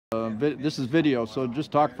This is video, so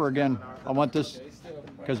just talk for again. I want this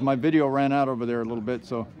because my video ran out over there a little bit.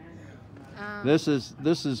 So this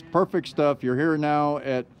is perfect stuff. You're here now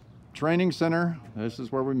at Training Center. This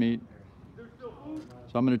is where we meet. So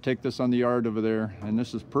I'm going to take this on the yard over there, and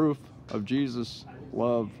this is proof of Jesus'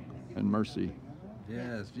 love and mercy.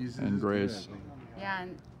 Yes, Jesus and grace. Good. Yeah,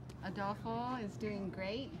 and Adolfo is doing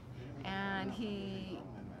great, and he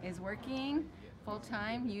is working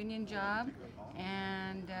full-time, union job,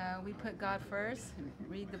 and we put God first,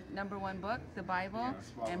 read the #1 book, the Bible,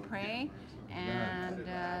 and pray, and...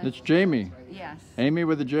 it's Jamie. Yes. Amy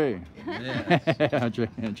with a J. Yes. And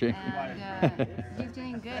he's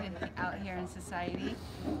doing good out here in society.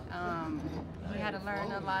 He had to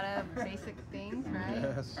learn a lot of basic things, right?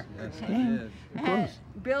 Yes, yes, he did. Of course.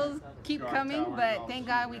 Bills keep coming, but thank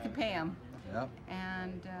God we can pay them. Yep.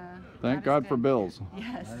 And thank God for bills.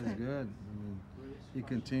 Yes. That is good. I mean, he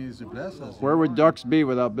continues to bless us. Where would ducks be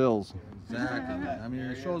without bills? Exactly. I mean,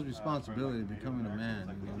 it shows responsibility becoming a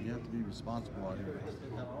man. You have to be responsible out here.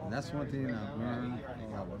 And that's one thing I've learned.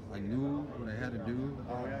 I knew what I had to do.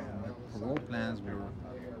 My parole plans were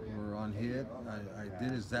on hit. I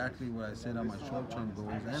did exactly what I said on my short-term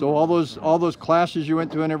goals. So all those classes you went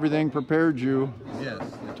to and everything prepared you, yes,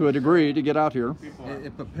 to a degree, to get out here.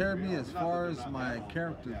 It prepared me as far as my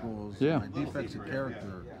character goals, Yeah. my defects of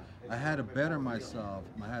character. I had to better myself.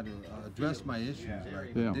 I had to address my issues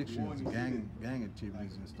like addictions, gang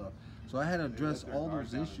activities and stuff. So I had to address all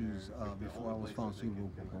those issues before I was found suitable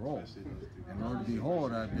for parole. And lo and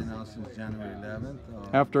behold, I've been out since January 11th.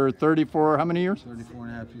 After 34, how many years? 34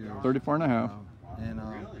 and a half years. 34 and a half. And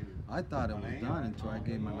I thought it was done until I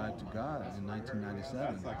gave my life to God in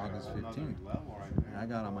 1997, August 15th. And I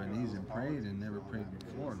got on my knees and prayed and never prayed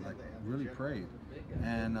before, like really prayed.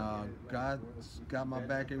 And God's got my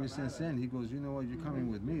back ever since then. He goes, you know what, you're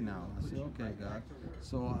coming with me now. I said, okay, God.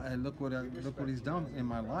 So look what He's done in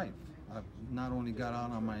my life. I've not only got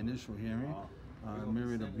out on my initial hearing, I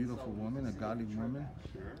married a beautiful woman, a godly woman.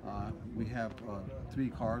 We have 3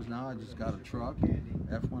 cars now. I just got a truck,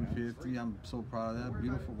 F-150. I'm so proud of that.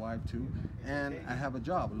 Beautiful wife too. And I have a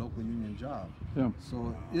job, a local union job. Yeah.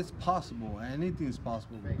 So it's possible. Anything's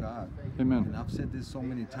possible with God. Amen. And I've said this so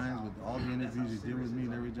many times with all the interviews he did with me,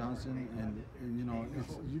 Larry Johnson, and you know,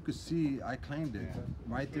 you could see I claimed it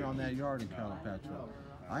right there on that yard in Calipatria.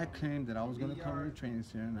 I claimed that I was going to come to the training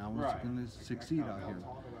center and I was going to succeed out here,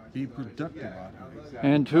 be productive out here.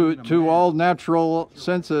 And to all natural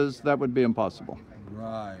senses, that would be impossible.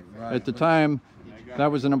 Right, right. At the time, that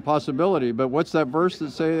was an impossibility. But what's that verse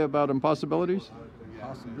that say about impossibilities?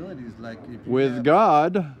 Possibilities, like if with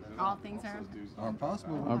God, all things are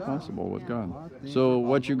possible. With are God. possible with God. So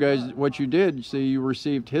what you did, see, you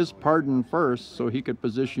received His pardon first, so He could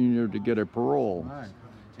position you to get a parole. Right.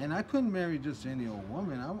 And I couldn't marry just any old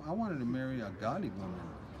woman. I wanted to marry a godly woman.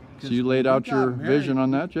 So you laid out your vision on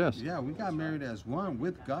that, yes? Yeah, we got married as one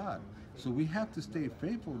with God. So we have to stay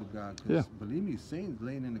faithful to God. Because believe me, Satan's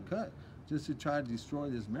laying in the cut just to try to destroy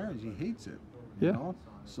this marriage. He hates it. You know?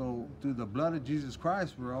 So through the blood of Jesus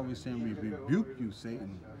Christ, we're always saying, we rebuke you,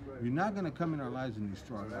 Satan. You're not going to come in our lives and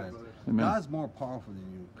destroy our lives. God's more powerful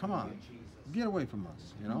than you. Come on. Get away from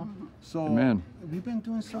us, you know? So we've been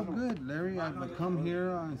doing so good, Larry. I've come here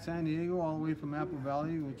in San Diego all the way from Apple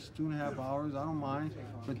Valley, which is 2.5 hours. I don't mind.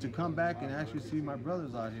 But to come back and actually see my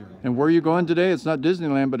brothers out here. And where are you going today? It's not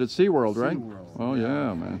Disneyland, but it's SeaWorld, right? SeaWorld. Oh,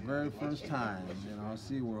 yeah, man. Very first time, you know,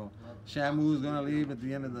 SeaWorld. Shamu's going to leave at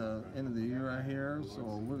the end of the year right here, so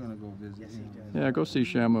we're going to go visit him. Yeah, go see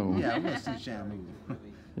Shamu. Yeah, we're going to see Shamu.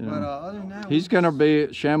 You know, but other than that,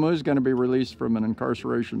 Shamu's going to be released from an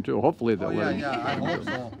incarceration too. Hopefully they'll let him. Yeah, I hope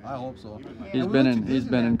so. I hope so. He's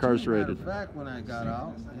been incarcerated. Matter of fact, when I got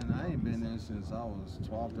out, and I ain't been there since I was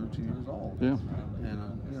 12, 13 years old. Yeah.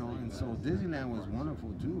 And you know, and so Disneyland was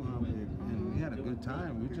wonderful too. And we had a good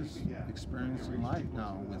time. We just experiencing life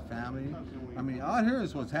now with family. I mean, out here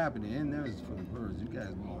is what's happening. In there is for the birds. You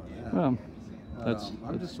guys know that. Well,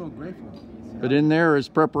 I'm just so grateful. But in there is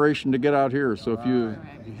preparation to get out here. So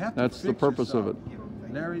if that's the purpose of it.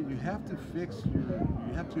 Larry, you have to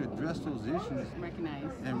you have to address those issues.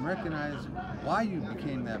 And recognize why you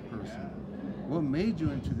became that person. What made you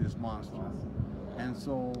into this monster. And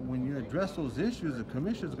so when you address those issues, the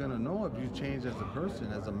commissioner's going to know if you changed as a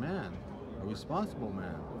person, as a man, a responsible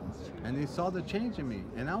man. And they saw the change in me.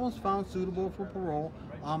 And I was found suitable for parole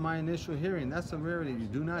on my initial hearing. That's a rarity. You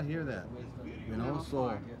do not hear that. You know,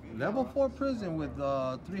 so level 4 prison with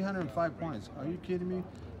 305 points. Are you kidding me?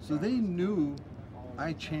 So they knew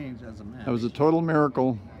I changed as a man. That was a total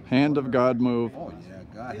miracle. hand of God move. Oh yeah,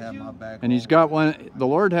 God had my back. And He's got one. The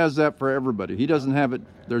Lord has that for everybody. He doesn't have it.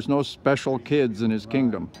 There's no special kids in His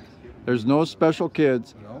kingdom. There's no special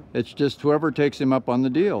kids. Nope. It's just whoever takes Him up on the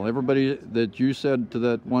deal. Everybody that you said to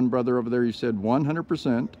that one brother over there, you said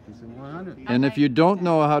 100%. He said 100. And if you don't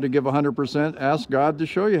know how to give 100%, ask God to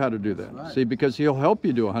show you how to do that. Right. See, because He'll help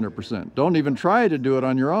you do 100%. Don't even try to do it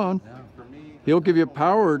on your own. Yeah. He'll give you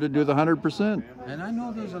power to do the 100%. And I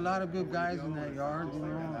know there's a lot of good guys in that yard, you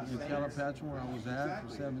know, in Calipatria where I was at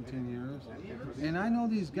for 17 years. And I know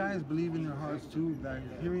these guys believe in their hearts too,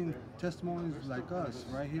 like hearing testimonies like us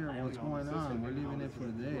right here, what's going on. We're living it for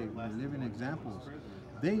the day. We're living examples.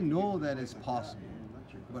 They know that it's possible.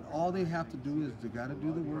 But all they have to do is they got to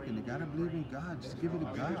do the work and they got to believe in God. Just give it to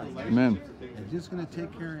God. Amen. And He's going to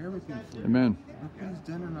take care of everything for you. Amen. Look what He's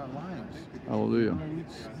done in our lives. Hallelujah. Man,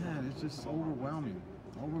 it's just overwhelming.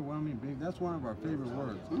 Overwhelming big. That's one of our favorite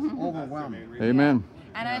words. Overwhelming. Amen.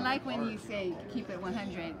 And I like when you say keep it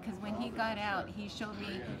 100, because when he got out, he showed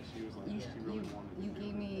me, you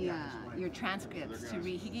gave me your transcripts to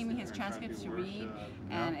read. He gave me his transcripts to read,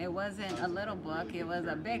 and it wasn't a little book, it was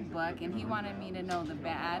a big book, and he wanted me to know the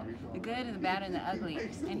bad, the good and the bad and the ugly,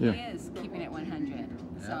 and Yeah. he is keeping it 100.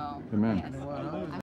 So, Amen. yes.